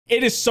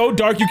It is so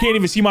dark you can't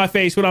even see my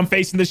face when I'm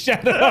facing the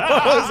shadows.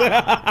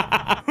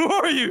 Who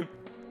are you?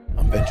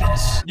 I'm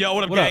Vengeance. Yo,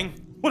 what up, gang?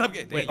 What up,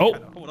 gang? Wait,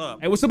 Hold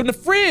up. Hey, what's up in the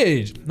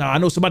fridge? Nah, I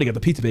know somebody got the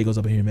pizza bagels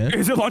up in here, man.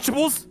 Is it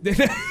Lunchables? Yo,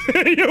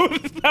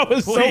 that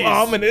was so Please.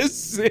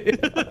 ominous.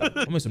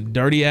 I'm in some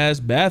dirty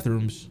ass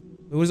bathrooms.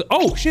 It was.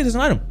 Oh shit, there's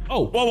an item.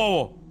 Oh.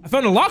 Whoa. I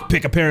found a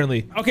lockpick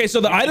apparently. Okay, so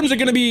the items are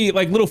gonna be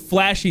like little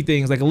flashy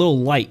things, like a little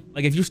light.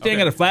 Like if you're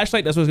staring at a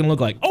flashlight, that's what it's gonna look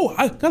like. Oh,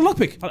 I got a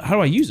lockpick. How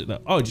do I use it though?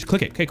 Oh, just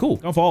click it. Okay, cool.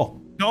 Don't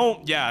fall.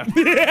 Don't. Yeah.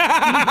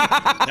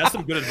 That's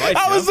some good advice.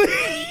 I was like,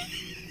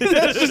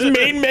 that's just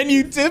main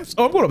menu tips.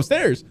 Oh, I'm going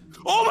upstairs.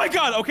 Oh my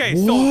god. Okay.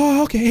 So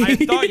Whoa, okay. I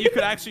thought you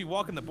could actually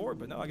walk in the board,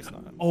 but no, I guess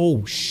not.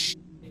 Oh shit.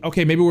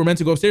 Okay, maybe we're meant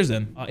to go upstairs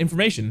then.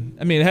 Information.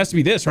 I mean, it has to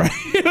be this, right?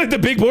 Like the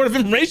big board of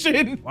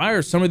information. Why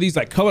are some of these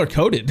like color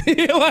coded?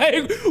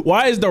 Like,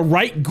 why is the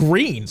right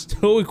green?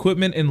 Stow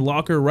equipment in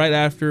locker right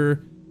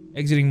after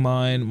exiting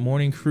mine.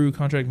 Morning crew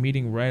contract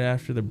meeting right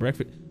after the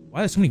breakfast. Why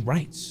are there so many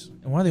rights?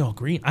 And why are they all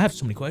green? I have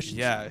so many questions.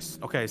 Yes.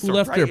 Okay. Who So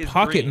left their right is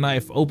pocket green.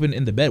 knife open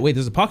in the bed? Wait,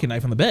 there's a pocket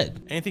knife on the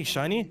bed. Anything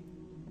shiny?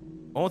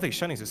 Only thing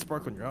shiny is a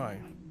sparkle in your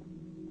eye.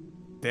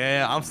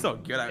 Damn, I'm so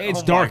good at it.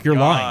 It's Oh dark, my you're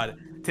God. lying.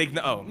 Take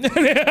no. Oh.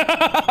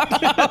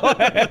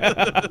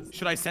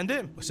 Should I send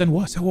it? Send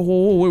what?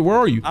 Whoa, where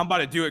are you? I'm about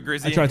to do it,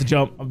 Grizzy. I tried to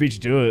jump. I'll beat you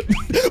to it.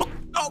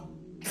 Oh.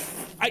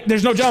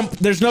 There's no jump.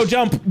 There's no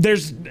jump.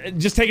 There's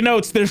just take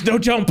notes. There's no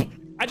jump.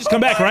 I just come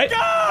back, right?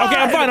 God.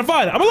 Okay, I'm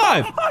fine. I'm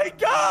alive. Oh my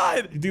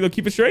god! You think they'll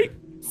keep it straight?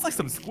 It's like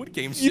some Squid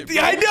Game shit.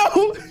 Yeah, I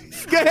know.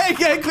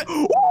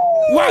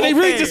 Wow, they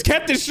really just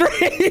kept it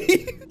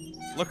straight.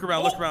 Look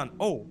around.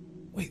 Oh.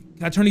 Wait,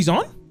 can I turn these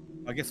on?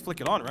 I guess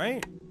flick it on,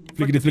 right?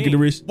 Flick it,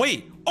 wrist.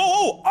 Wait.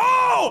 Oh!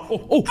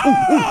 Oh!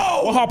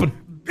 What happened?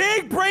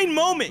 Big brain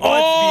moment.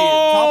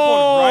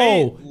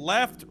 Oh!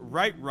 Let's be top one,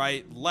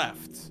 right,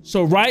 left.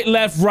 So right,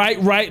 left.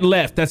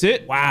 That's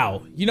it?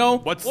 Wow. You know,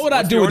 what would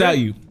I do without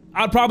you?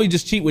 I'd probably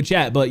just cheat with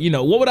chat, but you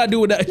know, what would I do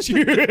without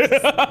you?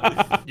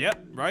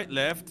 Yep, right,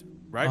 left,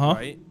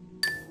 right.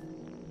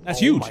 That's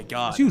huge. Oh my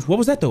god. That's huge. What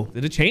was that though?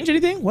 Did it change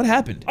anything? What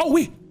happened? Oh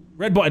wait,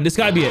 red button. This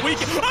gotta be it.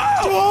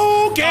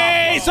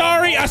 Okay,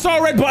 sorry. I saw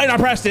a red button. I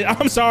pressed it.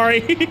 I'm sorry.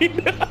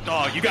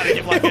 Dog, you gotta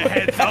give like a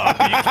heads up.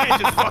 You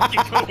can't just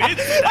fucking go in.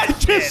 I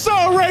just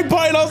saw a red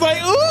button. I was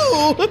like,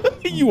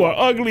 ooh, you are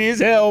ugly as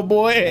hell,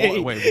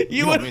 boy. Wait,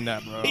 you don't mean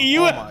that, bro. Oh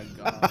my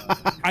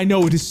god. I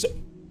know it is. So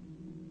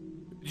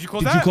Did you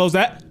close that? Did you close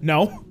that?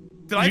 No.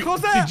 Did I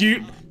close that? Did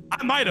you?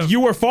 I might have. You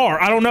were far.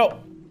 I don't know.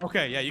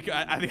 Okay, yeah, you.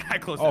 I think I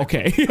closed that.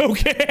 Okay,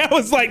 okay. I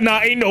was like,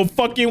 nah, ain't no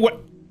fucking way.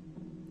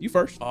 You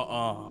first.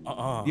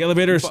 The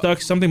elevator is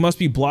stuck. Something must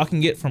be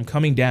blocking it from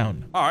coming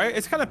down. All right,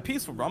 it's kind of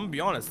peaceful, bro. I'm gonna be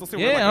honest. Let's see.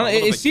 Yeah,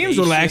 like it seems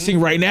relaxing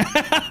right now.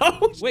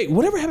 Wait,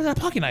 whatever happened to that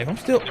pocket knife? I'm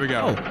still. Here we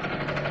go. Oh.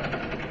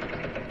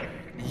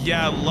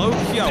 Yeah, low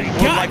key.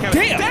 God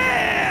damn!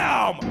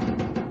 Damn!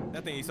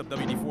 That thing eats up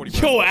WD-40.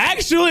 Bro. Yo,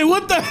 actually,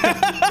 what the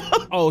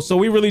hell? Oh, so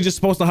we really just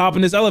supposed to hop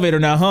in this elevator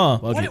now, huh?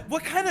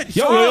 What kind of?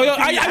 Yo!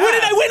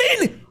 I went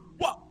in.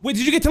 What? Wait,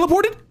 did you get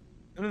teleported?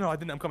 No, I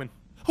didn't. I'm coming.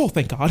 Oh,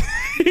 thank God.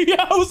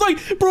 Yeah, I was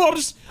like, bro, I'm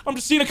just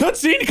seeing a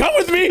cutscene. Come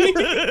with me.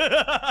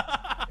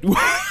 I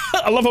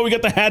love how we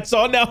got the hats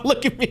on now.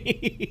 Look at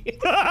me.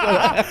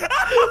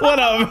 What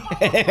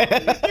up,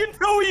 man? You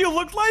know what you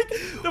look like?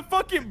 The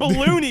fucking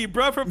balloony,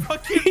 bro, from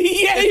fucking.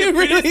 Yeah, you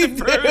really do.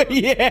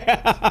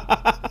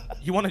 Yeah.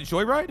 You want a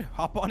joyride?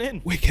 Hop on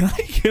in. Wait, can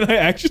I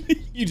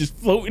actually? You just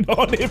floating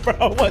on it, bro.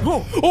 What?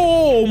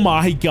 Oh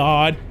my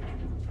God.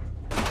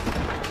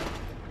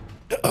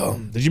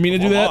 Did you mean to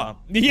do that?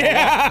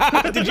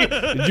 Yeah.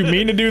 Did you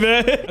mean to do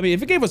that? I mean,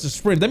 if it gave us a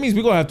sprint, that means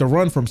we're gonna have to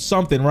run from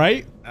something,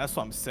 right? That's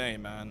what I'm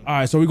saying, man. All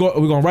right, so we're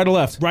going right or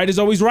left? Right is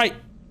always right.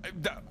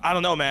 I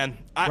don't know, man.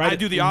 I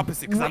do the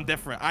opposite because I'm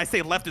different. I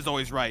say left is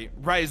always right.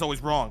 Right is always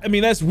wrong. I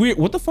mean, that's weird.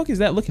 What the fuck is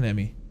that looking at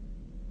me?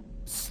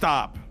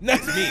 Stop.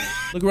 That's me.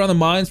 Look around the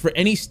mines for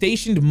any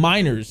stationed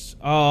miners.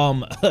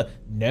 No.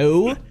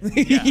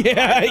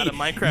 Yeah. Not a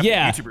Minecraft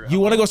YouTuber. You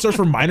want to go search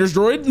for miners,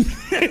 droid?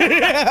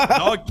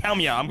 Dog, count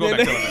me out. I'm going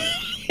back to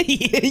the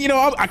You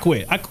know, I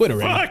quit. I quit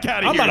already. Fuck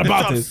out of I'm here. not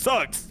about this. this.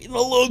 Sucks. You're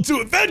a little too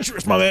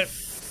adventurous, my man.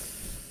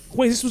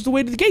 Wait, this was the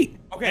way to the gate.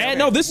 Okay.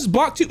 No, this is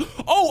block 2.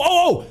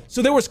 Oh.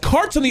 So there was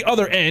carts on the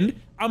other end.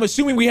 I'm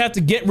assuming we have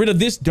to get rid of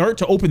this dirt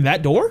to open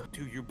that door?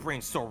 Dude, your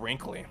brain's so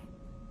wrinkly.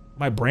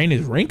 My brain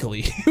is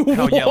wrinkly.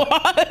 Hell yeah.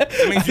 That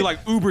means you're like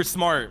uber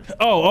smart.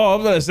 Oh,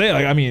 I'm gonna say,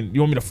 like, I mean,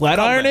 you want me to flat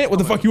iron it? What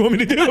the fuck you want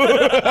me to do?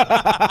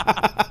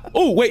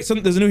 Oh, wait,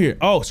 there's a new here.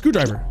 Oh,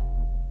 screwdriver.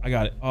 I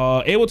got it.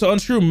 Able to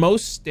unscrew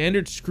most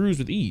standard screws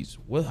with ease.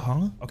 What,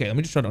 huh? Okay, let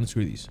me just try to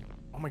unscrew these.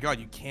 Oh my God,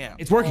 you can't.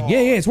 It's working. Yeah,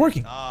 it's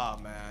working. Ah,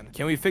 man.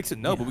 Can we fix it?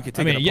 No, but we can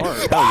take it yeah.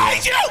 apart. Oh,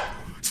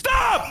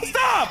 Stop!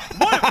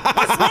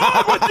 What's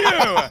wrong with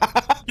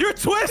you? You're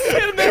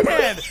twisted in the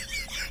head.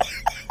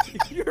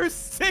 You're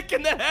sick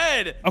in the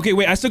head. Okay,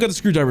 wait, I still got the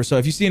screwdriver, so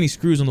if you see any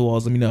screws on the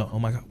walls, let me know. Oh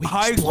my God. Wait,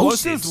 high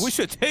explosives? We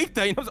should take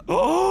that. You know,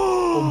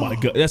 oh my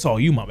God. That's all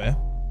you, my man.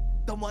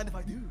 Don't mind if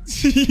I do.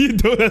 You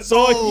know, that's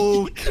all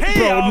you. Okay,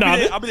 Bro,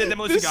 I'll be the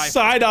demolition this guy.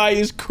 side eye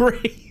is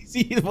crazy.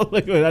 See,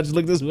 look, I just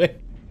look this way.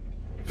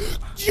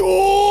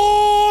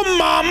 Yo,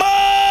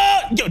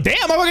 mama! Yo,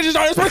 damn, I just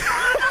started spraying.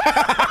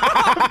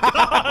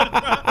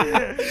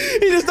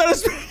 He just started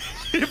spraying.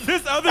 If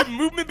there's other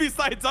movement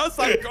besides us,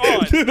 I'm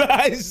gone. Dude,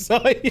 I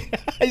saw you.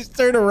 I just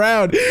turned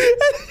around.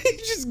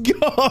 He's just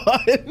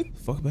gone.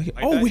 Fuck back here.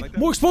 Like Oh, that, wait, like that?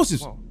 more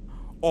explosives. Whoa.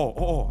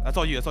 Oh, that's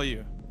all you. That's all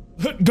you.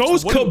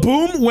 Goes So what-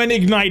 kaboom when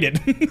ignited.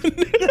 I didn't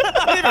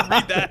even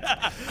read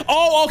that.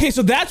 Oh, okay,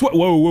 so that's what.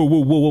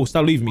 Whoa.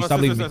 Stop leaving me. Oh,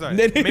 Stop leaving sorry.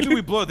 me. Maybe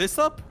we blow this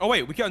up. Oh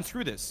wait, we can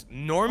unscrew this.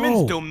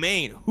 Norman's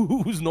domain.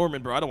 Who's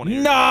Norman, bro? I don't want to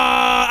hear. Nah,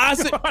 I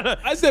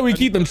said we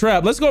keep them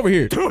trapped. Let's go over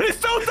here. Dude, it's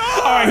so dark.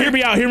 All right, hear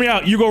me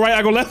out. You go right,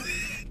 I go left.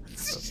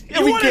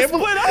 You want to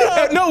split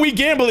up? No, we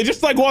gamble it.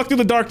 Just like walk through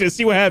the darkness,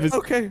 see what happens.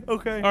 Okay. All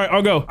right,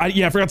 I'll go.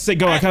 Yeah, I forgot to say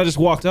go. I kind of just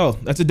walked. Oh,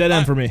 that's a dead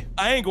end for me.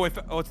 I ain't going.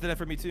 Oh, it's dead end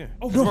for me too.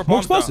 Oh, There's no, more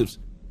bombs now. explosives.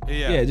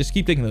 Yeah. Just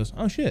keep taking those.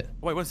 Oh, shit.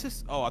 Wait, what's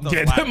this? Oh, I thought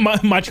it was Yeah,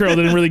 lag. my trail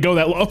didn't really go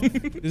that long.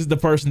 This is the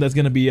person that's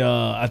gonna be,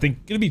 I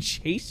think, gonna be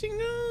chasing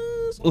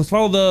us. Let's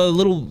follow the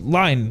little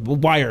line,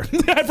 wire.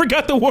 I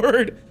forgot the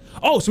word.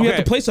 Oh, so we have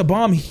to place a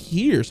bomb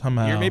here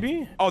somehow. Here,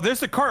 maybe? Oh,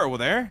 there's a cart over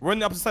there. We're on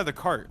the opposite side of the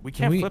cart. We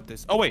can't flip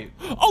this. Oh, wait.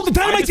 Oh, the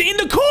dynamite's in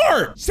the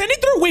car. Send it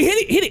through. Wait,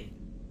 hit it.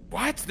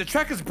 What? The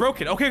track is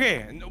broken.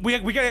 Okay.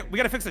 We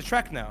gotta fix the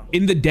track now.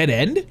 In the dead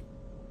end?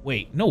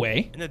 Wait, no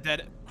way. In the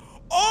dead.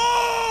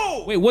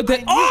 Oh! Wait, what the? The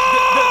thing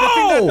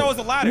that was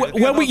a ladder.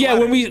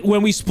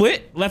 When we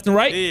split left and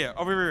right. Yeah.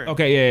 Over here.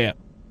 Okay, yeah.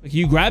 Can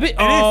you grab it?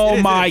 It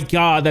is, my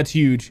God, that's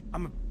huge.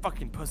 I'm a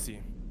fucking pussy.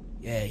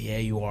 Yeah,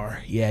 you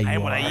are. Yeah, you are. I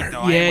ain't wanna eat,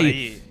 though.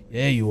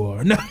 Yeah, you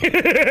are. No.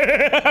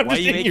 Why are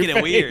you making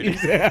it weird?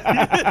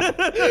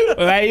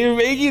 Why are you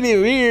making it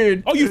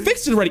weird? Oh, you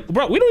fixed it already,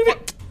 bro. We don't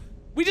even.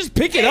 We just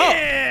pick it up.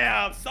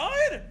 Damn, son.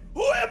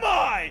 Who am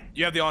I?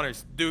 You have the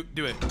honors. Do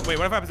it. Wait,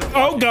 what if happens?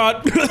 Oh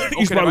God.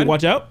 You should probably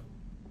watch out.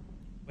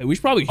 Wait, we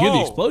should probably hear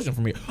the explosion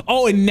from here.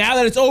 Oh, and now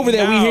that it's over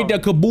there, we hear the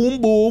kaboom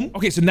boom.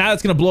 Okay, so now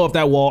that's gonna blow up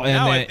that wall, and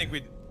now then I think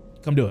we.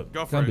 Come do it.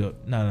 Come do it.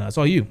 No, it's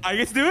all you. I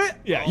get to do it?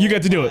 Yeah, you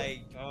get to do it.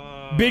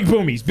 Big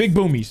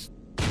boomies.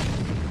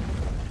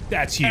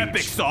 That's huge.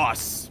 Epic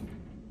sauce.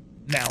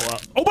 Now,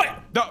 oh my.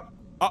 No.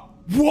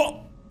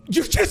 What?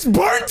 You just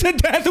burned to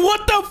death.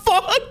 What the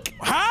fuck?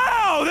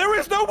 How? There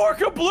is no more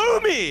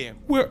kabloomy.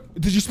 Where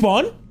did you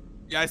spawn?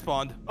 Yeah, I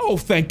spawned. Oh,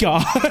 thank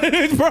God,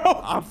 bro.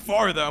 I'm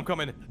far though. I'm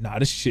coming. Nah,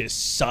 this shit's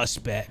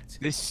suspect.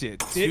 This shit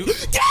too.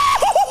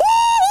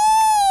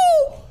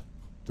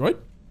 Droid?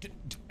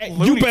 Hey,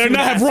 you better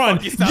not have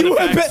run. You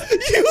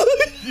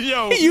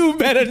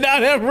better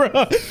not have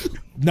run.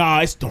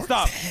 Nah, it's dark.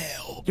 Stop. As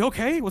hell. You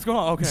okay? What's going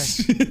on? Okay.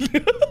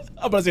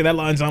 I'm about to say that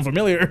line sounds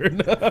familiar.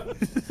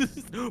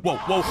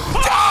 Whoa.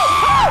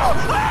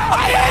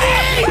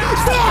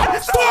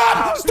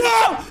 Stop!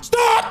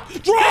 Drop!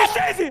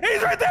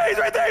 He's right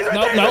there.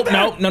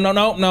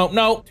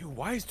 No. Dude,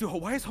 why is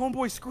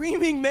homeboy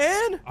screaming,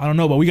 man? I don't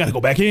know, but we gotta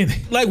go back in.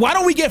 Like, why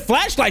don't we get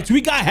flashlights?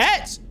 We got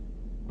hats.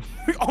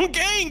 On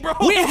gang, bro.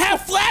 We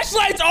have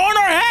flashlights on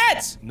our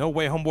hats. No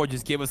way homeboy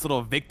just gave us a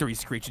little victory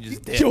screech and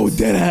just did. Yo,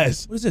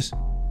 deadass. What is this?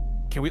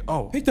 Can we?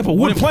 Oh. Picked up a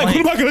wooden plank. What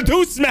am I gonna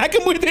do? Smack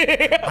him with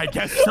it? I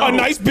guess so. A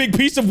nice big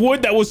piece of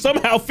wood that will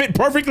somehow fit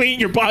perfectly in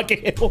your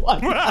pocket.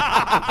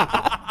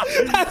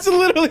 That's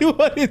literally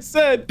what it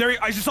said. There,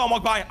 I just saw him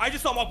walk by. No,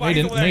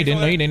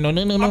 you didn't. No.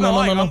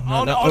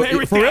 On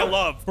everything I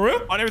love. For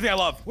real? On everything I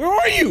love. Where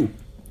are you?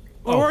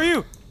 Where are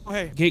you? Oh,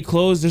 hey. Gate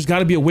closed. There's got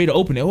to be a way to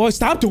open it. Oh,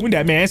 stop doing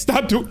that, man.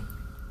 Stop doing.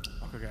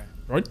 Okay.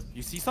 Right?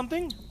 You see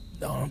something?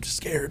 No, I'm just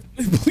scared.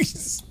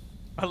 Please.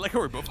 I like how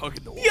we're both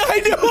hugging the wall. Yeah, I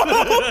know.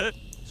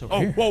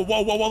 Oh,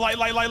 whoa. Light.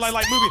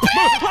 Movie.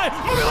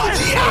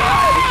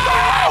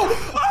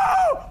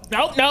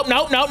 Nope.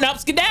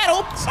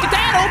 Skedaddle.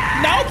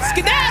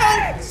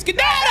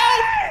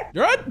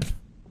 You're on.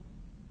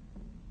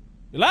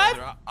 You alive?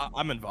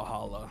 I'm in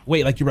Valhalla.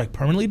 Wait, like you're like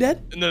permanently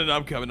dead? No,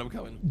 I'm coming.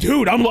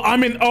 Dude,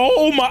 I'm in.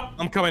 Oh my.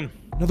 I'm coming.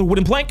 Another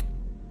wooden plank.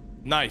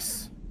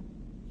 Nice.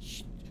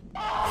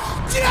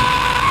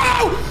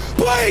 No!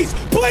 Please,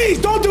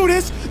 don't do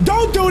this.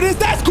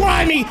 That's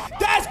grimy.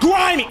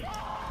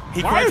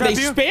 Why are they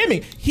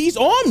spamming? He's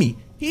on me.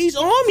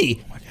 Oh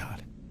my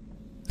God.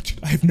 Dude,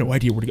 I have no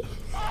idea where to go.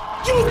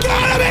 You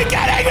gotta be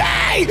kidding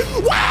me!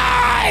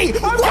 Why?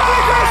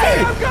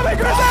 I'm coming,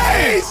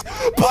 Grizzy!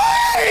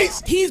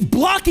 Please! He's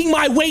blocking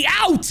my way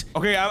out.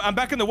 Okay, I'm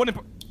back in the wooden.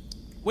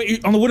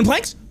 Wait, on the wooden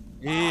planks?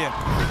 Yeah.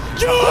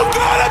 You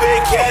gotta be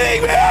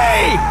kidding me!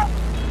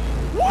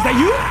 Is that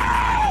you?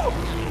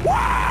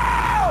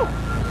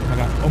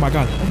 Oh my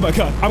God.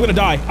 I'm gonna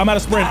die. I'm out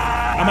of sprint.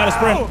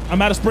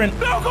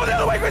 No, go the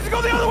other way, Grizzy.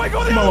 Go the other way.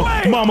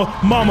 Mama,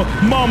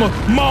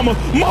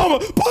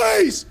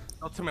 please!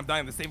 Don't tell me I'm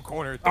dying in the same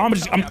corner. I'm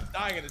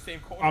dying in the same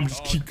corner. I'm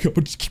just keep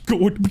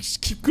going. I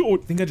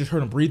think I just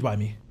heard him breathe by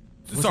me.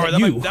 Sorry, that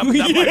you? That might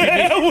be me.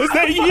 Was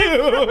that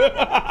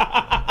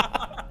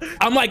you?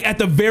 I'm like at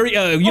the very,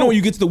 you know when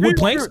you get to the wood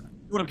planks?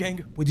 What up,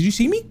 gang? Wait, did you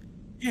see me?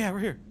 Yeah, we're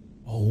here.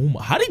 Oh,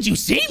 how did you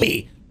see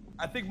me?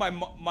 I think my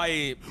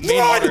main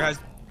monitor has.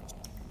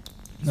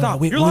 Stop.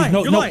 Wait, You're lying.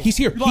 no, You're no, lying. he's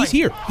here. You're lying. He's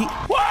here.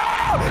 Whoa!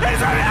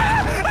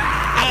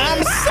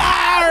 I'm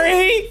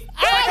sorry.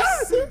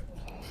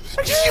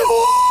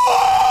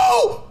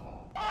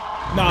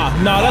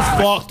 Nah,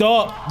 that's fucked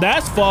up.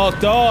 That's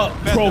fucked up.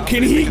 Bro,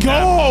 can he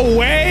go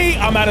away?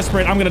 I'm out of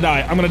sprint. I'm gonna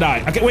die. I'm gonna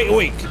die. Okay,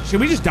 wait. Should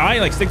we just die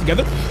and like stick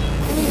together? No!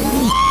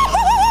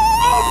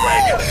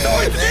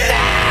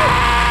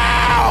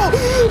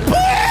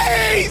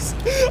 Please!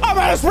 I'm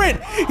out of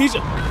sprint. He's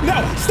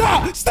no.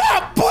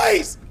 Stop,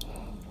 please.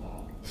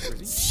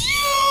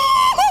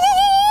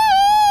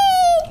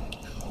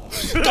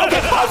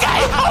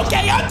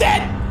 Okay, I'm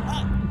dead.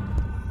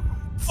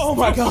 Oh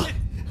my god.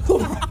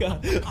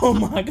 Oh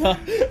my god.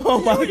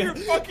 You're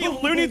fucking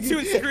Looney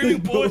Tunes screaming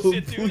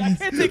bullshit, dude. I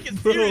can't take it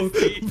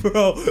seriously.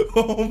 Bro,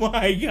 oh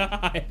my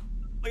god.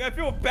 Like, I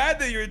feel bad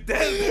that you're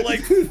dead, but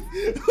like...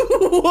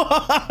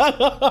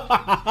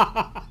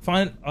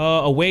 Find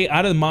a way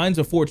out of the mines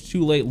before it's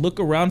too late. Look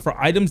around for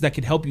items that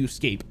can help you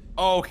escape.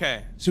 Oh,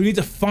 okay. So we need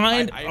to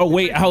find a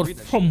way out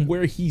from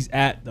where he's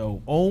at,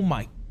 though. Oh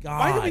my god.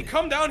 Why did we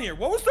come down here?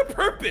 What was the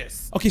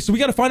purpose? Okay, so we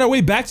gotta find our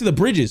way back to the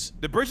bridges.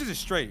 The bridges is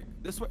straight.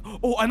 This way.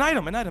 Oh, an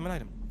item.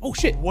 Oh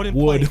shit. Wood.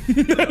 No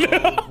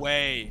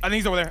way. I think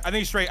he's over there. I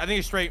think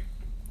he's straight.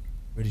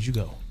 Where did you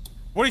go?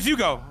 Where did you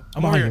go?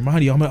 I'm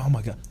behind you. Oh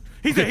my god.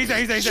 He's there. He's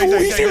there.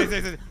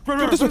 Bro,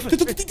 he doesn't see us.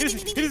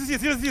 He's there!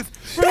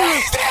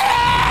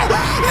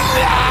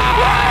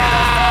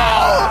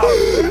 No!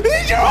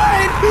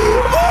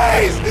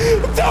 Please!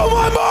 Tell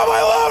my mom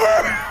I love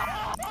her!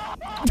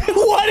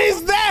 What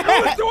is that?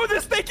 He was doing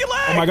the snaky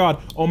leg!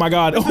 Oh my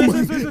god.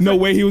 No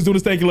way he was doing a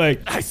snaky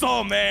leg. I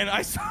saw him, man.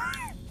 I saw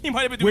him. He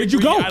might have been doing Where'd you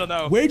go? I don't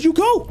know. Where'd you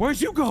go?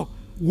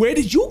 Where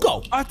did you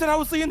go? I thought I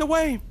was leading the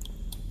way.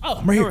 Oh,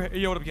 I'm right here.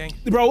 Yo, what up, gang?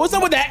 Bro, what's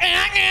up with that?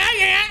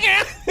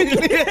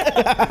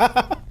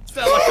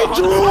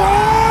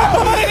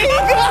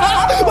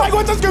 Like,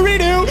 what's a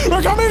Scooby-Doo?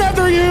 We're coming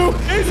after you.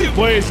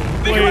 Please.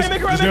 Make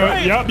it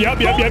right. Yep.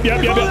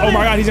 Oh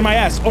my god, he's in my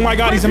ass. Oh my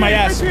god, he's in my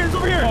ass.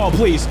 Oh,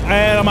 please.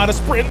 And I'm out of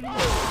sprint.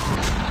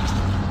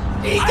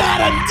 He got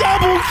a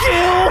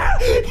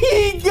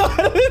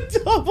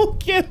double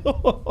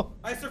kill.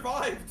 I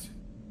survived.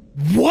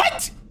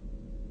 What?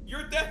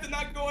 Your death did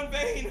not go in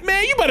vain.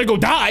 Man, you better go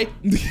die.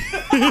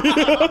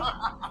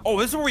 Oh,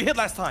 this is where we hit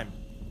last time.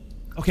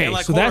 Okay, and,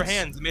 like, so hold that's... our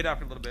hands and made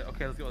after a little bit.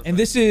 Okay, let's go. And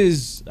this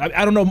is...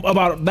 I don't know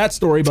about that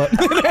story, but...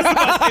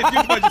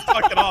 I just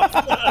fucked it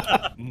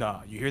off.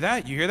 Nah, you hear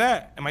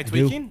that? Am I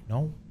tweaking?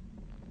 No,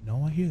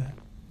 I hear that.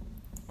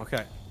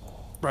 Okay.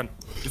 Run.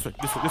 This way.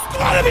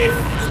 Gotta be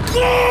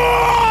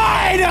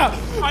good!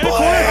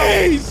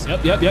 Please!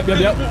 Yep.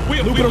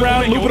 Loop it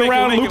around.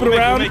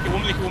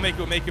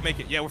 We'll make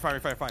it. Yeah, we're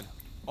fine.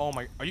 Oh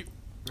my, are you?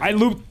 I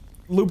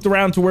looped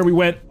around to where we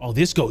went. Oh,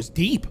 this goes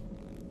deep.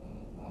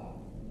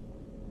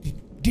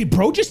 Did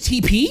bro just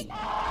TP?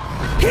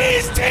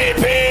 He's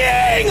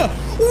TPing!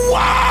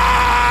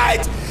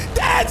 What?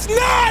 That's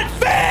not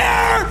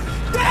fair!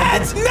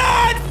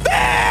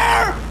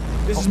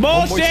 This is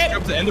bullshit!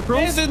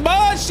 This is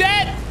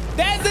bullshit!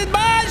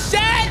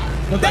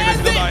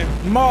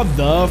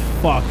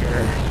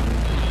 Motherfucker.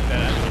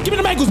 Give me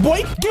the mangoes,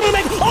 boy!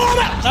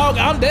 Oh,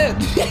 I'm dead.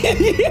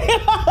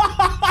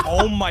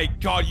 Oh my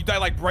god, you died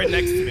like right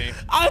next to me.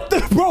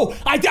 Bro,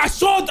 I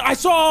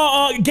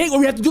saw a gate where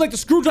we have to do like the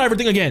screwdriver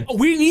thing again.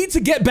 We need to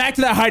get back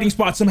to that hiding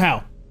spot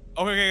somehow.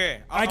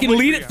 Okay. I can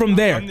lead it from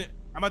there.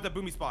 I'm at the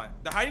boomy spot.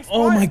 The hiding spot?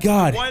 Oh my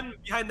god. The one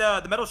behind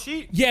the metal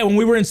sheet? Yeah, when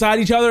we were inside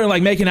each other and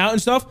like making out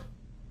and stuff.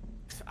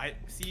 I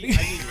knew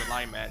you were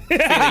lying, man.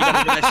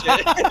 That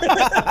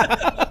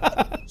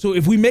shit. So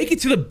if we make it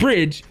to the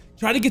bridge,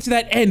 try to get to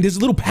that end. There's a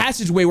little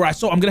passageway where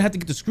I'm gonna have to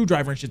get the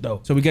screwdriver and shit though.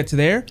 So we get to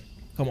there,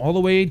 come all the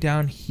way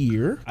down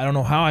here. I don't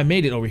know how I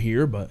made it over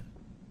here, but.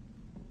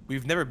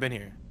 We've never been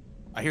here.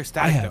 I hear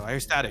static though. I hear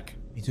static.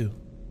 Me too.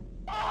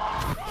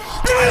 What?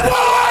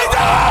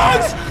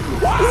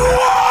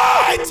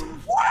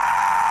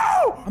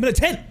 Wow! I'm in a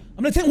tent.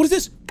 What is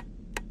this?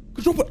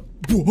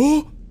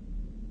 Whoa.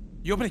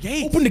 You open a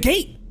gate. Open the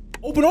gate.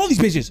 Open all these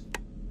bitches.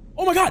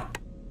 Oh my god.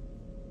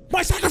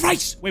 My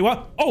sacrifice. Wait,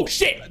 what? Oh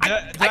shit.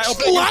 I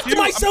just locked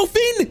myself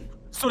in.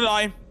 So did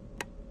I.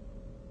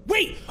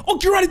 Wait. Oh,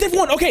 you're on a different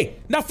one. Okay.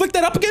 Now flick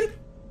that up again.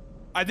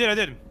 I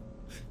did.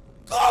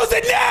 Close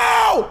it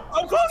now.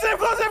 I'm closing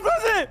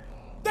it.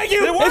 Thank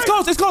you.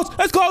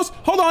 It's close.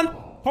 Hold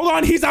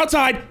on. He's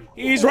outside.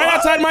 He's right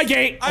outside my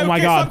gate. Oh my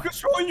god. I'm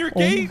controlling your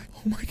gate.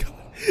 Oh my god.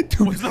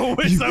 Dude, what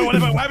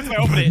happens if I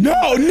open it?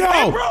 No.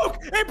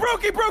 It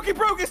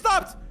broke. It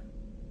stopped.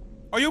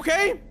 Are you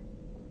okay?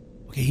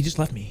 Okay, he just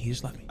left me.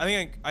 I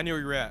think I knew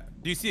where you were at.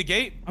 Do you see a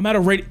gate? I'm at a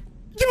radio.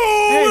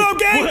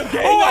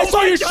 I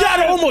saw your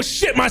shadow. Almost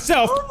shit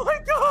myself. Oh my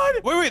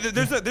god. Wait.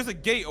 There's a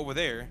gate over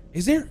there.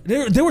 Is there?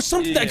 There was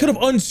something that I could have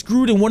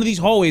unscrewed in one of these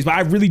hallways, but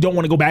I really don't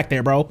want to go back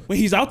there, bro. Wait,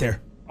 he's out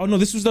there. Oh no,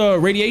 this was the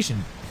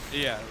radiation.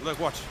 Yeah, look,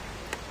 watch.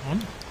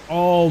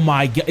 Oh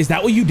my god, is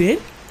that what you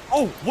did?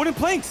 Oh, wooden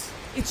planks.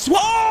 It's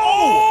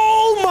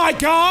oh my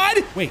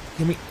god. Wait,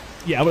 can we?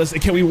 Yeah, I was.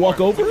 Can we walk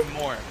over?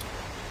 More.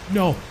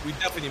 No. We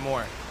definitely need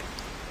more.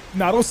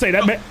 No, don't say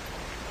that, man.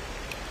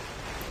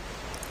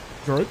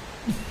 Droid.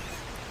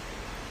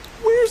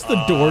 Where's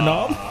the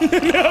doorknob?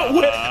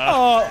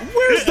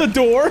 Where's the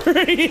door?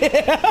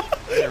 Yeah.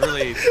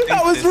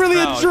 That was really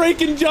a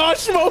Drake and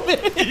Josh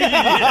moment.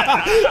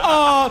 Yeah.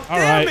 All Damn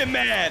right. it,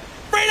 man.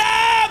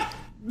 Freedom!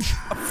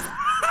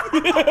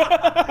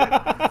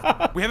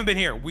 We haven't been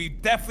here. We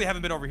definitely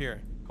haven't been over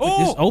here. Wait,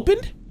 this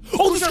opened?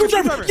 Oh, the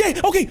screwdriver!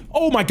 Yeah, okay.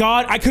 Oh my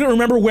God, I couldn't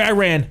remember where I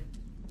ran.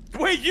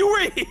 Wait, you were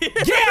here?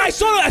 Yeah, I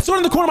saw it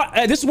in the corner of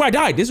my, this is where I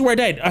died. This is where I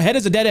died. Our head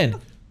is a dead end.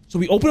 So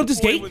we open up this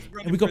gate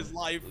and we go.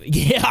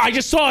 Yeah, I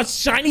just saw a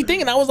shiny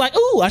thing and I was like,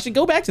 ooh, I should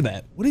go back to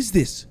that. What is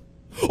this?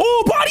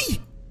 Oh,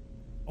 body!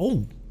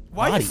 Oh,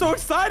 why are you so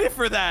excited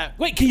for that?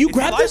 Wait, can you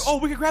grab this? Oh,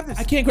 we can grab this.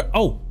 I can't grab.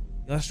 Oh,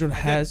 the astronaut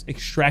has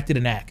extracted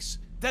an axe.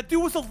 That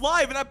dude was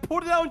alive and I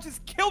pulled it out and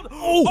just killed.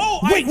 Oh,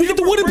 wait, we get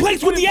the wooden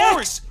planks with the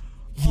axe.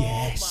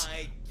 Yes. Oh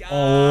my God.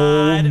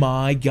 Oh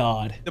my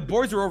God. The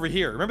boards are over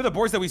here. Remember the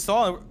boards that we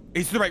saw?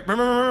 He's to the right.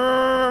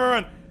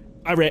 Run.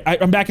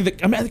 I'm back at the.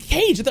 I'm at the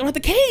cage. I'm at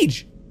the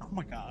cage. Oh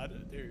my God,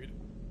 dude.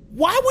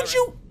 Why would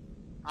you?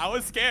 I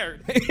was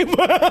scared.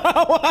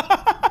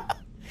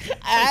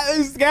 I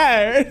was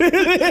scared.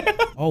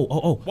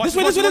 Oh.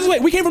 This way.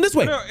 We came from this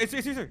way. No, it's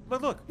here.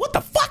 Look. What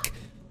the fuck?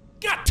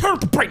 God, turn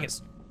up the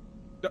brightness.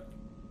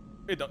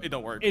 It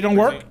don't work. It don't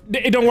work?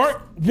 It don't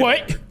work?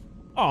 What?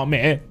 Oh,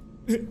 man.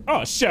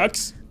 Oh,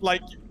 shucks.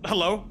 Like,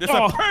 hello? There's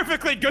a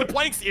perfectly good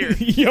planks here.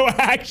 Yo,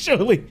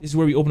 actually. This is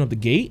where we open up the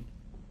gate.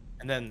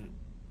 And then,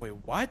 wait,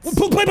 what?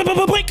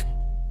 Blink.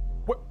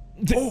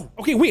 Oh,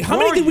 okay, wait, how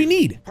many did we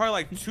need? Probably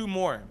like 2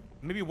 more.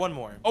 Maybe 1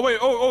 more. Oh,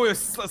 wait,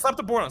 slap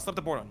the board on. Slap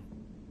the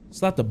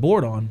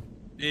board on.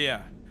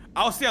 Yeah.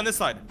 I'll stay on this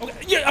side. Okay,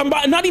 yeah,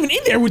 I'm not even in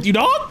there with you,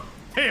 dog.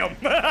 Damn.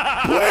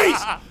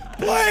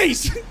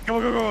 Please. Go.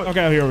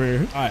 Okay, over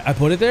here. All right, I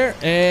put it there,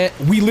 and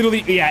we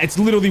literally, yeah, it's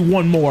literally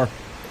 1 more.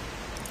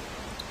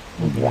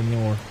 1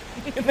 more.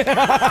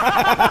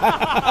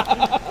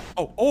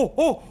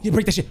 Oh. Yeah,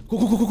 break that shit.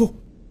 Go.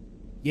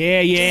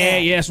 Yeah,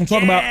 that's what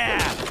I'm talking about.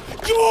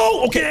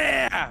 Yo, okay.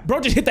 Yeah.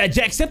 Bro, just hit that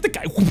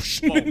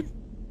Jacksepticeye.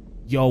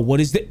 Yo, what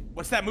is that?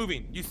 What's that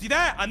moving? You see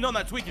that? I know I'm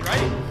not tweaking, right?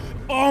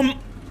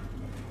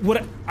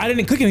 What? I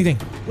didn't click anything.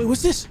 Wait,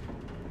 what's this?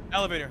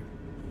 Elevator.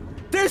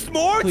 There's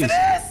more to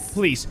this?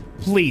 Please.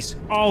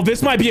 Oh,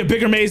 this might be a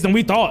bigger maze than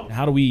we thought.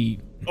 How do we...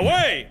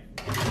 Away.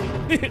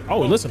 Oh,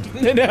 listen.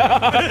 It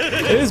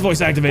is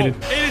voice activated.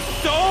 It is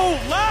so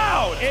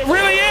loud. It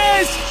really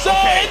is. So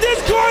in this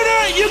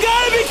corner, you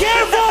gotta be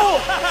careful.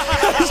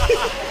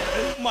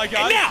 Oh my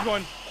God.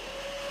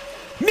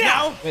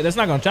 Now. Wait, that's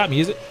not gonna chop me,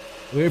 is it?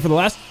 Wait for the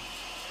last.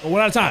 Well,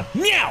 1 at a time.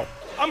 Meow.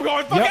 I'm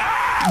going fucking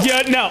out.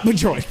 Yeah, no, but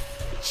Droid.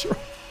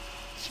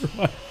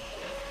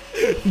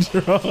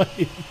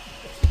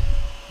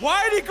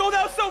 Why did it go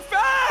down so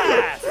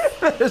fast?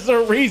 There's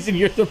a reason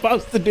you're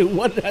supposed to do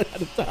 1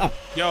 at a time.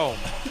 Yo,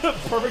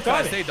 perfect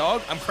time. I say,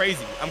 dog, I'm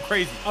crazy.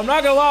 I'm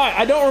not gonna lie.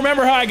 I don't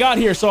remember how I got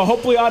here, so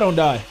hopefully I don't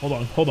die. Hold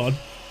on.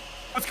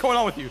 What's going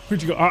on with you?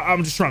 Where'd you go?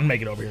 I'm just trying to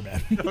make it over here,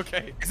 man.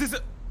 Okay. Is this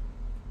it?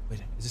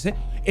 Wait, is this it?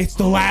 It's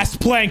the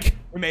last plank.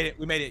 We made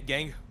it,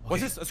 gang. Okay.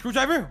 What's this? A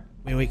screwdriver?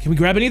 Wait, can we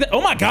grab any of that?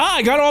 Oh my God,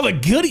 I got all the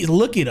goodies.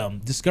 Look at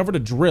them. Discovered a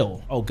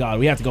drill. Oh God,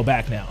 we have to go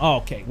back now. Oh,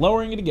 okay,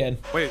 lowering it again.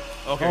 Wait,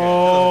 okay.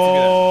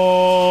 Oh,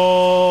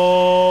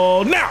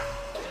 now.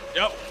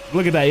 Yep.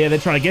 Look at that. Yeah, they're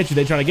trying to get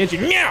you.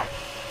 Meow.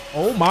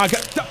 Oh my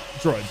God.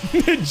 Droid.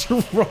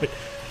 Droid.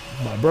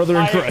 My brother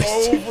in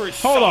Christ.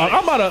 Hold on.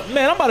 I'm about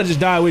to just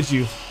die with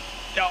you.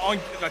 Yeah,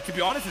 to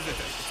be honest,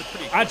 it's a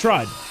pretty... I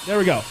tried. There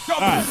we go. All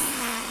right.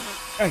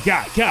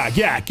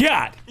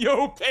 God.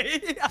 Yo,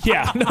 pay.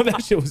 Yeah, no,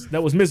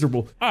 that was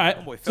miserable. All right.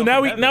 So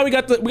now we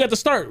got the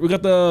start. We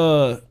got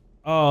the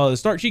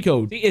start cheat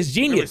code. It's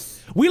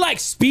genius. We like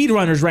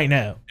speedrunners right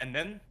now. And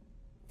then,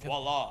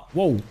 voila.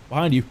 Whoa,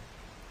 behind you.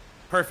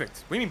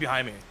 Perfect. What do you mean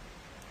behind me?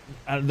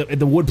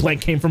 The wood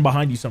plank came from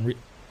behind you.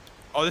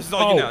 Oh, this is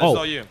all you now. This is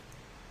all you.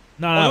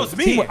 No, it's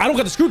me. I don't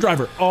got the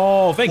screwdriver.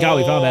 Oh, thank God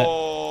we found that.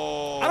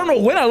 I don't know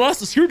when I lost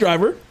the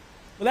screwdriver.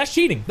 But that's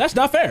cheating. That's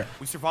not fair.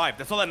 We survived.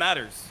 That's all that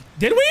matters.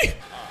 Did we? I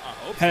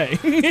hope so. Hey.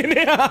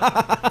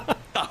 I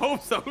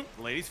hope so.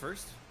 Ladies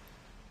first.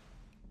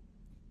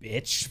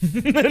 Bitch.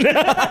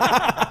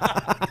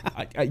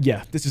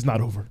 Yeah, this is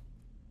not over.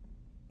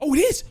 Oh, it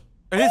is.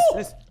 It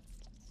is.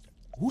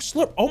 Who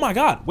slurped? Oh my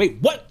God. Wait,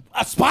 what?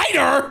 A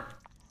spider?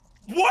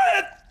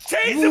 What?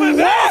 Change him in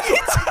that?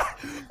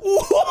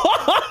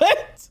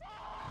 What?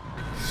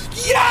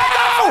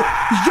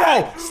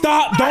 Yo,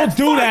 stop. Don't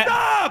do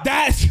that.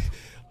 That's...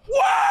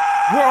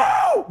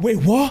 Whoa! Wait,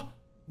 what?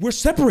 We're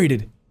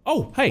separated.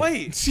 Oh, hey.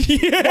 Wait.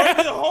 Yeah. Where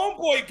did the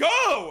homeboy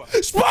go?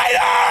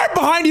 Spider!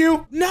 Behind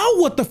you. Now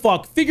what the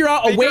fuck? Figure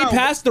out a way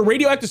past the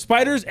radioactive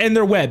spiders and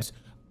their webs.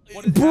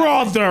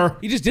 Brother.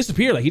 He just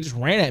disappeared. Like, he just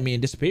ran at me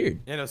and disappeared.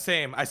 Yeah, no,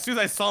 same. As soon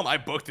as I saw him, I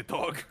booked it,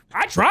 dog.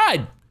 I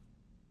tried.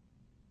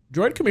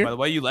 Droid, come here. By the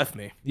way, you left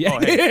me. Yeah. Oh,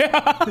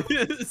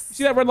 hey.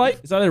 See that red light?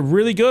 It's either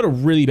really good or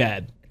really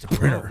bad. It's a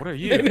printer. What are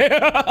you?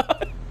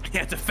 Yeah,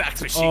 it's a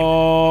fax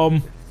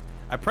machine.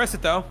 I press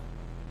it, though.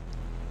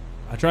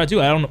 I tried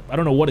to. I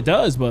don't know what it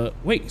does, but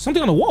wait,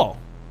 something on the wall.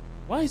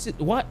 Why is it?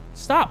 What?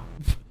 Stop.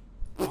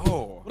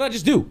 Oh. What did I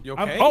just do? You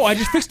okay? I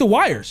just fixed the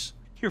wires.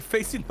 You're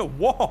facing the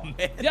wall,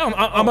 man. Yeah,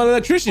 I'm an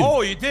electrician.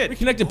 Oh, you did.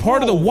 Reconnected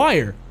part of the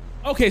wire.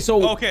 Okay,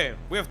 so. Okay,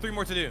 we have 3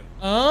 more to do.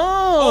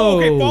 Oh.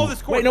 Okay, follow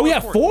this cord. Wait, no, we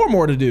have 4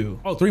 more to do.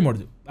 Oh, 3 more to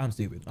do. I'm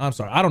stupid. I'm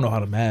sorry. I don't know how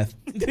to math.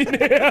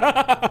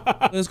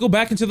 Let's go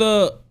back into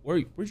the.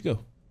 Where'd you go?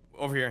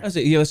 Over here. That's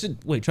it. Yeah, let's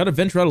just, wait. Try to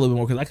venture out a little bit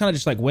more because I kind of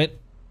just like went.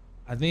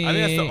 I think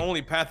that's the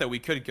only path that we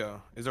could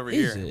go is over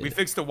here. We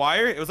fixed the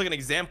wire. It was like an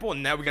example,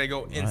 and now we gotta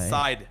go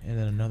inside. And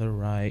then another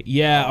right.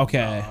 Yeah.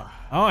 Okay.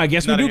 Oh, I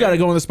guess we do gotta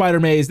go in the spider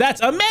maze.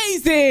 That's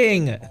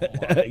amazing. Get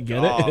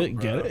it?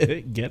 Get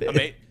it? Get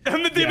it?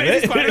 I'm the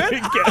amazing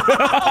Spider-Man.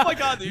 Oh my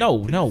god, dude.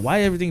 No.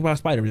 Why everything about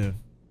Spider-Man?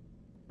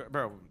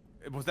 Bro,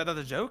 was that not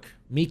a joke?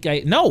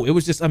 No, it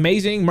was just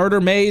amazing.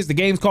 Murder Maze. The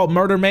game's called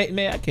Murder Maze.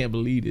 Man, I can't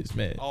believe this,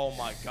 man. Oh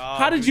my god.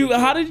 How did you?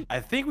 I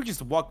think we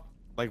just walk,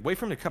 like, wait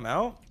for him to come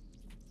out.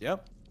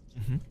 Yep.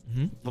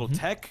 Little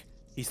tech.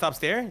 He stops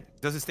there,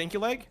 does his stinky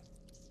leg,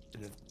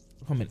 and then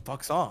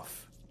fucks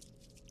off.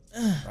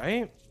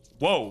 Right?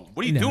 Whoa,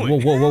 what are you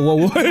doing?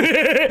 Whoa.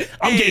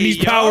 I'm getting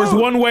these powers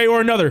one way or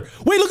another.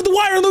 Wait, look at the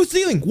wire on the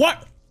ceiling.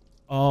 What?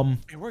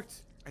 It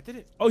worked. I did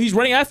it. Oh, he's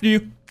running after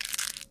you.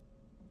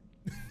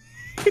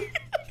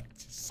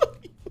 So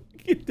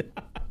you can die.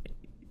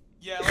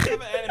 Yeah, let's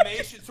have an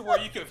animation to where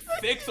you can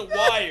fix a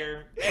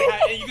wire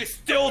and you can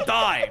still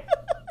die.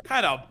 What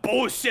kind of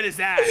bullshit is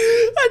that?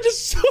 I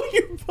just saw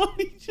your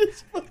body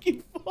just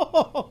fucking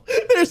fall.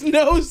 There's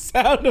no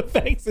sound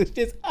effects. It's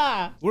just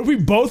What if we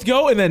both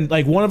go and then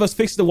like one of us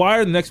fixes the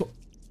wire and the next one?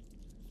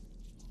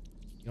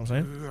 You know what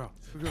I'm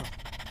saying?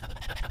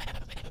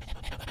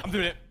 I'm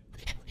doing it.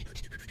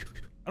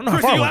 I don't know how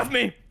far you left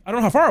me. I don't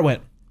know how far it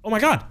went. Oh my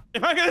god.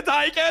 Am I gonna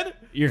die again?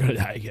 You're gonna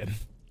die again.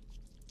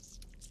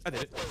 I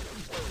did it.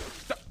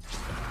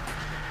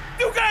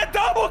 You got a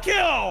double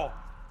kill!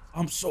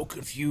 I'm so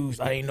confused.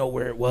 I didn't know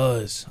where it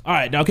was. All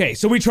right, okay.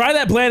 So we try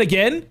that plan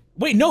again.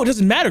 Wait, no, it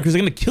doesn't matter because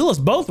they're gonna kill us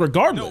both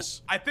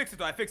regardless. No, I fixed it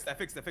though. I fixed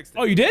it.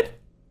 Oh, you did?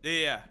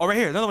 Yeah. Oh, right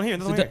here. Another one here.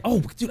 Oh,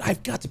 dude,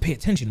 I've got to pay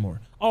attention more.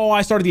 Oh,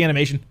 I started the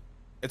animation.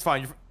 It's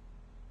fine.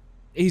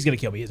 He's gonna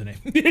kill me, isn't he?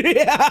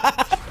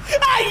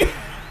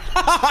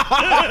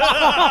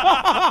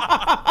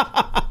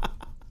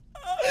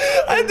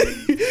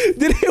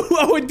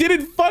 It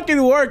didn't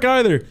fucking work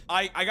either.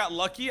 I got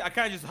lucky. I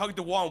kind of just hugged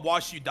the wall and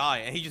watched you die,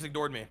 and he just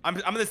ignored me. I'm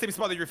in the same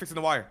spot that you're fixing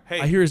the wire.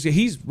 Hey. I hear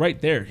he's right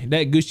there.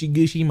 That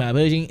gushy, my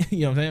buddy. You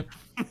know what I'm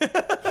saying?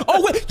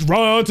 Oh, wait.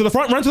 Run to the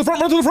front.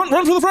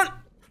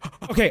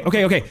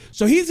 Okay.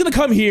 So he's going to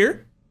come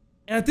here.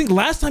 And I think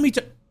last time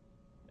get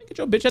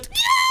your bitch ass.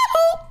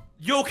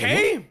 You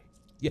okay?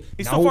 Yeah.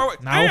 He's so far away.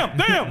 Damn.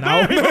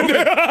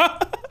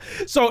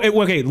 So,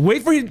 okay.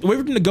 Wait for him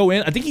to go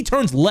in. I think he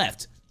turns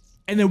left.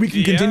 And then we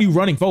can continue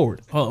running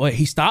forward. Oh, wait.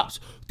 He stops.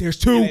 There's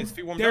 2.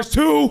 There's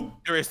 2.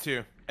 There is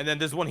 2. And then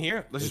there's 1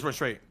 here. Let's just run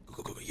straight.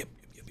 Go. Yep.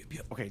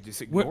 Okay,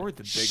 just ignore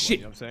the big one. You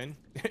know what I'm saying?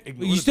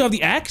 You still have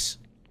the axe?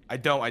 I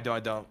don't.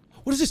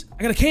 What is this?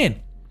 I got a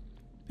can.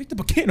 Picked up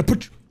a can. What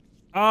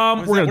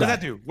does that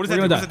do? What does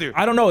that do?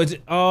 I don't know. It's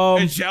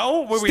a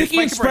gel? Sticky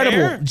and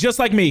spreadable, just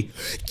like me.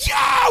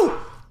 Yo!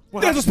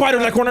 There's a spider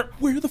in that corner.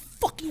 Where are the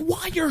fucking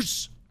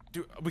wires?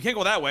 Dude, we can't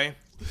go that way.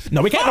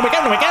 No, we can't. I'm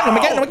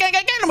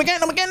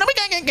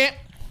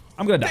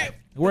gonna die.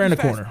 We're in the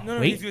corner. No,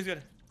 he's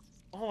good.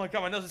 Oh my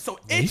god, my nose is so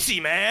itchy,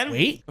 man.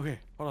 Wait. Okay,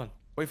 hold on.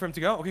 Wait for him to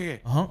go.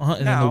 Okay.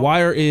 And then the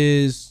wire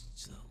is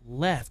to the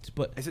left,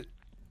 but is it?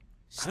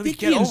 How do we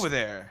get over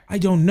there? I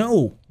don't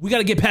know. We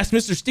gotta get past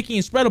Mr. Sticky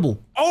and Spreadable.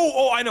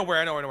 Oh, I know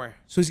where.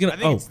 So he's gonna. I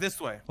think it's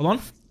this way. Hold on.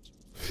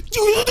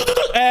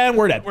 And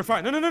we're dead. We're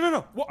fine.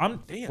 No. Well, I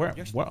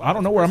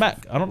don't know where I'm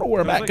at. I don't know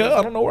where I'm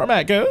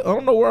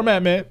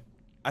at, man.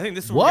 I think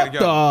this is where we gotta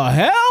go. What the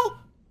hell?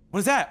 What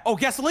is that? Oh,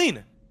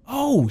 gasoline.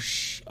 Oh,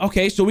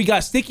 okay, so we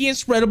got Sticky and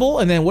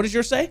Spreadable, and then what does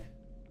yours say?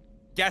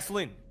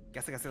 Gasoline.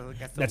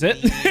 That's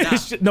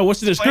it? No, what's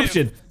the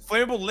description?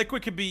 Flammable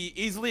liquid can be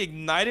easily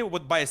ignited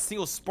by a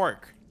single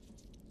spark.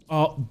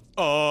 What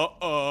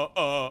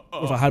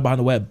if I hide behind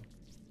the web?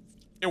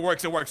 It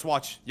works,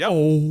 watch. Yep.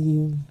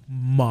 Oh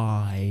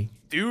my.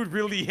 Dude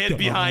really hid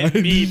behind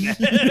me.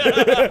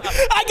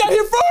 I got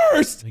here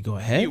first! Let me go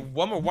ahead. Hey,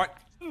 one more what?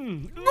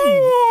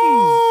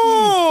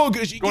 Oh,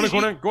 gushy. Go in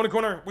the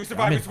corner. We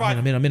survive,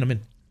 I'm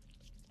in.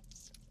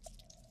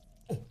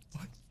 Oh,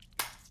 what?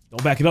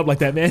 Don't back it up like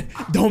that, man.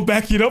 Don't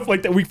back it up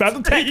like that. We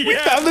found the tank. We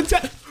found the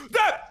tank.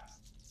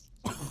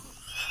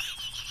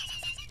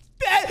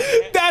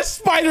 That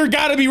spider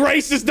gotta be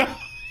racist.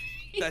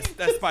 That's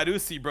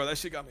Spiducci, bro. That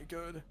shit got me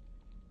good.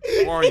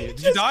 Where are you?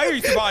 Did you die or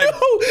you survived?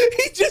 No,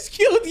 he just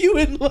killed you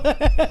and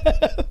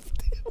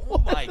left. Oh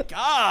my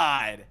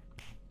god.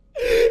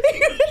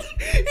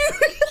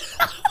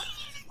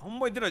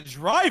 Homeboy did a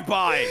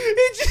drive-by.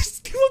 He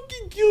just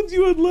fucking killed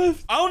you and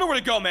left. I don't know where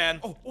to go,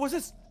 man. Oh, what was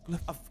this?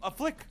 A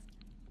flick.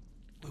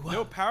 Wait, what?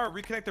 No power.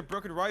 Reconnect the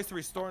broken wires to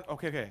restore.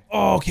 Okay.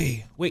 Oh,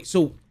 okay. Wait,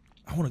 so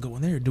I want to go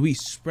in there. Do we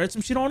spread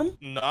some shit on him?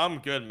 No, I'm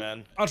good,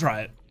 man. I'll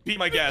try it. Beat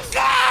my guess.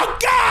 Oh,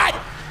 God!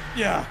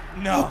 Yeah,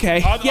 no.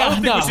 Okay. I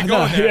don't think we should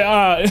go in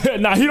there.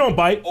 Nah, he don't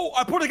bite. Oh,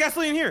 I poured the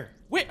gasoline in here.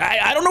 Wait,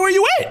 I don't know where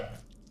you went.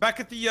 Back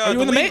at the, Are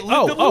you in the main?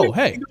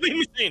 Hey. The lean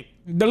machine.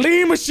 The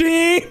lean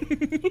machine.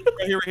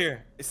 Right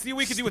here. See what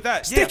we can do with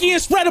that. Sticky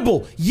and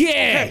spreadable.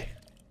 Yeah.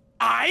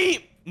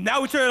 Okay. Now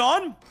we turn it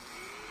on.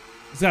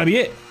 It's gotta be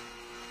it.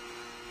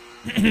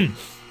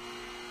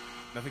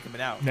 Nothing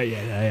coming out.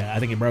 Yeah. I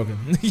think it broke him.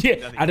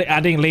 Yeah, I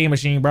think lean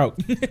machine broke.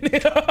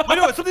 I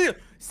know, it's something.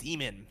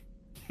 Semen.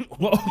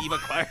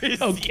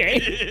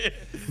 Okay.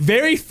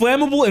 Very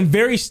flammable and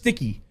very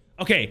sticky.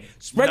 Okay,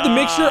 spread the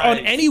mixture on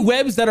any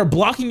webs that are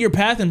blocking your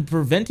path and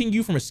preventing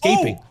you from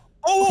escaping.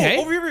 Okay.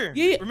 Over here.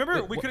 Yeah.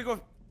 Remember, we could have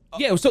gone.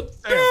 Yeah, so.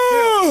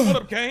 Damn. What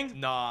up, gang?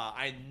 Nah,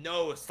 I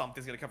know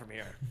something's gonna come from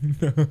here.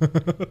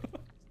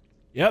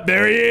 Yep,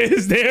 there he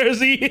is. There's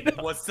he.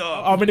 What's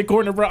up? I'm in the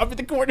corner, bro. I'm in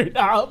the corner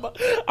now.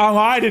 I'm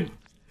hiding.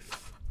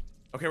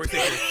 Okay, we're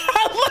safe.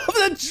 I love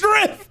the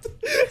drift.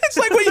 It's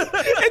like when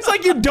it's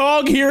like your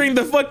dog hearing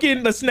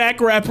the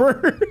snack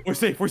wrapper. We're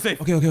safe.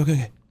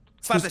 Okay.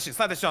 Slap that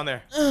shit on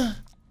there.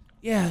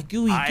 Yeah,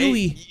 gooey.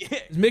 Yeah.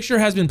 His mixture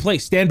has been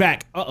placed. Stand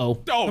back. Uh-oh.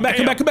 Come back.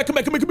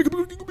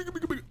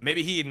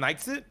 Maybe he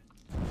ignites it?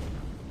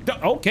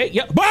 Okay,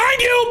 yeah.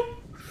 Behind you!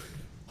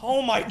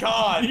 Oh my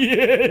god.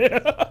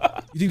 Yeah.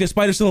 You think that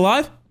spider's still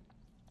alive?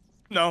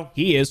 No.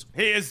 He is.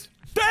 Damn,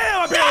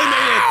 I barely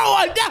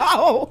made it.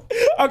 No!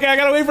 Okay, I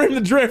gotta wait for him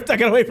to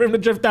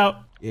drift.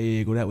 Out.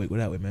 Yeah, go that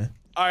way, man.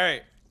 All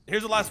right,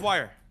 here's the last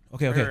wire.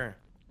 Okay.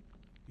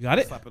 You got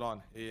it? Slap it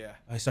on. Yeah.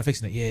 I start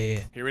fixing it.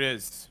 Yeah. Here it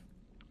is.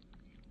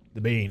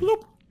 The bean.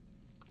 Bloop.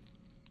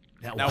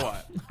 Now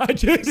what? I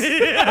just.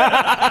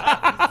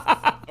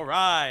 All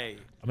right.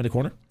 I'm in the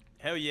corner.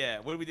 Hell yeah.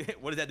 What do we do?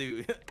 What does that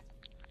do?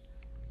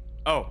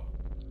 Oh.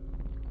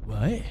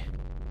 What?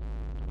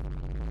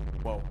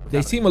 Whoa.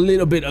 They seem a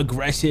little bit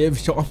aggressive,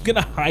 so I'm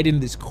gonna hide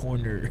in this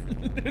corner.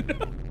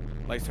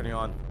 Lights turning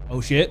on. Oh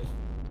shit.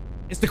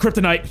 It's the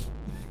kryptonite.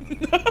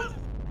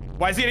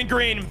 Why is it getting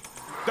green?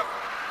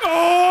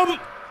 Are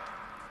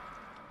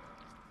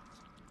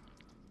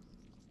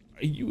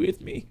you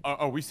with me?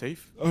 Are we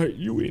safe? Are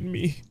you in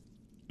me?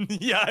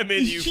 Yeah, I'm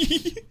in you.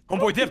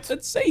 Homeboy dipped.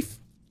 That's safe.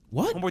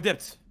 What? Homeboy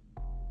dipped.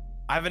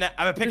 I have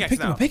a pickaxe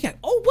now.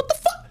 Oh, what the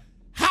fuck?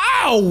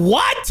 How?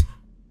 What?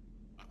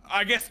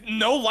 I guess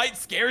no light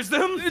scares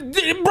them?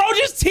 Bro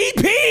just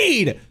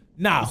TP'd.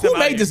 Nah, who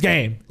made this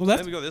game? Go left?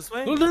 Let me go this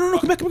way? No,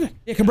 come back.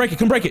 Yeah, come break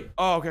it.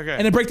 Oh, okay.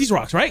 And then break these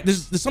rocks, right?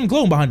 There's some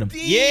glowing behind them.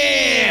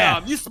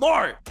 Yeah, you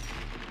smart.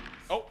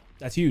 Oh.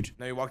 That's huge.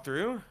 Now you walk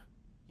through?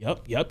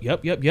 Yup.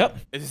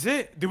 Is this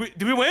it?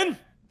 Did we win?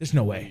 There's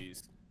no way.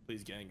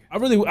 Please, gang. I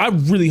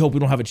really hope we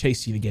don't have a chase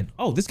scene again.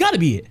 Oh, this gotta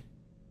be it.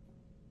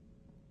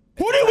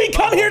 Who did we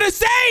come here to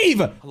save?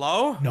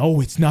 Hello? No,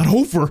 it's not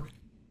over.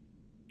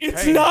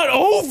 It's not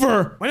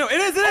over. Wait, no, it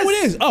is. Oh,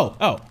 it is.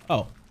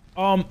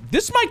 Oh.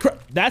 This might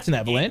that's an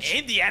avalanche.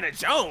 Indiana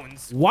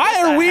Jones.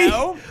 Why are we in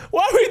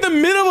the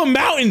middle of a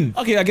mountain?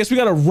 Okay, I guess we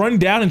gotta run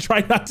down and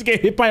try not to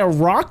get hit by a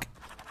rock.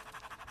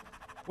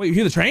 Wait, you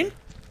hear the train?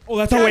 Oh,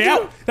 that's our way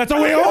out. That's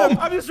our way home.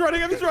 I'm just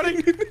running.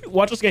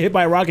 Watch us get hit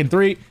by a rock in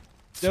 3,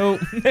 2. I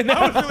was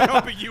really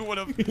hoping you would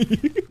have.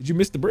 Did you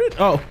miss the bridge?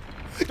 Oh.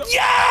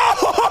 Yeah!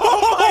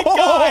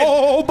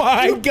 Oh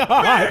my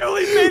god!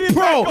 Barely made it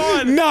back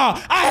on. Nah,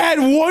 I had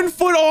 1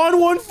 foot on,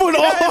 1 foot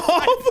off.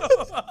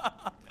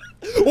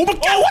 Oh my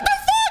god, what the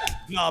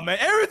fuck? Nah, man,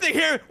 everything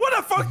here. What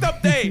a fucked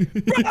up day.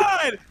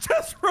 Run!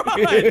 Just run!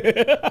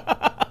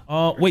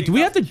 Wait, do we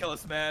have to kill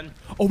us, man?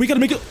 Oh, we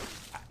gotta make it.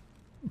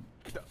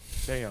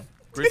 Damn.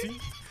 Grizzy?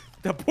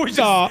 That boy just...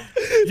 I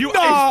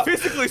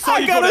physically saw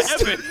you go to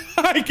heaven.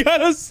 I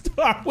gotta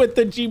start with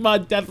the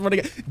Gmod death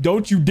running.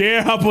 Don't you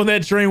dare hop on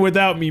that train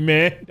without me,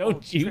 man.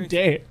 Don't you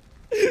dare.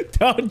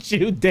 Don't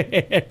you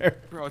dare.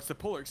 Bro, it's the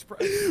Polar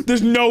Express.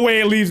 There's no way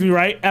it leaves me,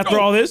 right? After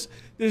all this?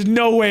 There's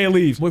no way it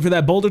leaves. Wait for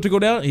that boulder to go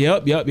down.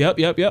 Yep.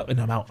 And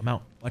I'm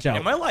out. Watch out.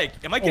 Am I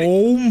getting...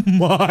 Oh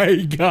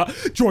my god.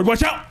 Droid,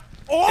 watch out.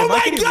 Oh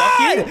my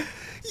god. Lucky?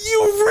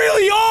 You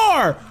really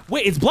are.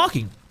 Wait, it's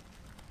blocking.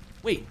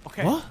 Wait.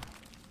 Okay. What?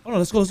 Oh no,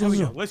 let's go.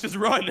 Let's just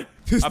run.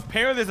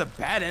 Apparently there's a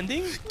bad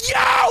ending. Yo!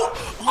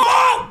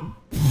 Oh!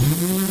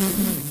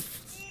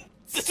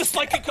 It's just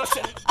like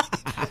concussion.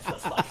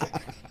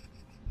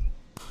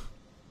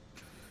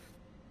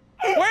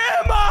 Where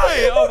am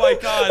I? Oh my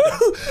god.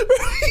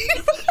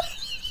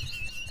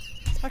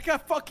 I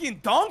got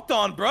fucking donked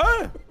on,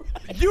 bruh.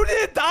 You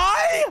didn't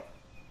die?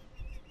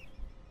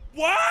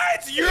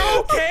 What? You're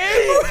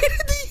okay?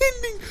 The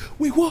ending.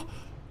 Wait, what?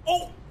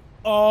 Oh,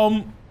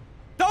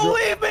 don't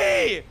leave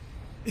me!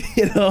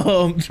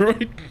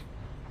 Droid.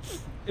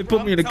 It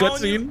put me in a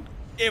cutscene.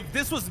 If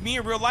this was me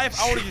in real life,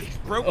 I would have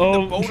just broken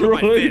the bone with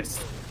my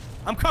fist.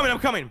 I'm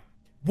coming.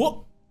 What?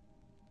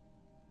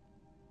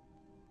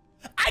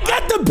 I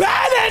got the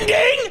bad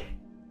ending!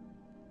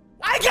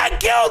 I got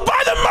killed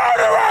by the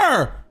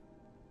murderer!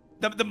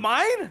 The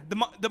mine?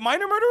 The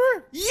miner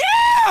murderer?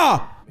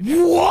 Yeah!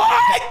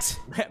 What?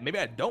 Maybe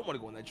I don't want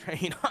to go on that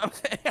train. I'm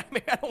saying,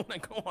 maybe I don't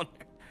want to go on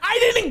there. I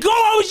didn't go.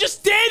 I was just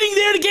standing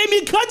there. It gave me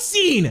a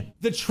cutscene.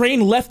 The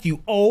train left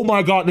you. Oh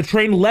my God. The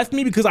train left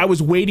me because I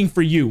was waiting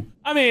for you.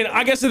 I mean,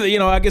 I guess, if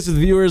the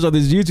viewers of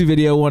this YouTube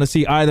video want to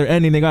see either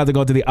ending, they got to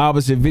go to the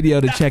opposite video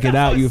to check it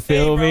out. You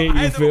feel me?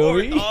 You feel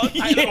me?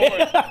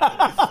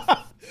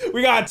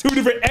 We got 2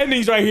 different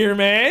endings right here,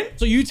 man.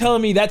 So you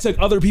telling me that took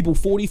other people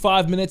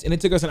 45 minutes and it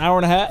took us an hour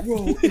and a half?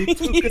 Bro, it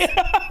took us.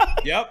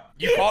 Yep,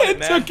 you called it,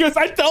 man. It took us,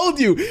 I told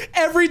you,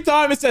 every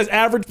time it says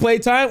average play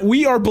time,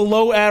 we are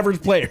below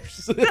average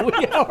players.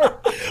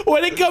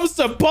 When it comes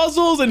to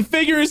puzzles and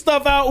figuring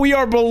stuff out, we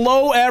are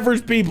below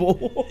average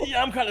people.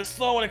 Yeah, I'm kind of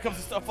slow when it comes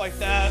to stuff like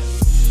that.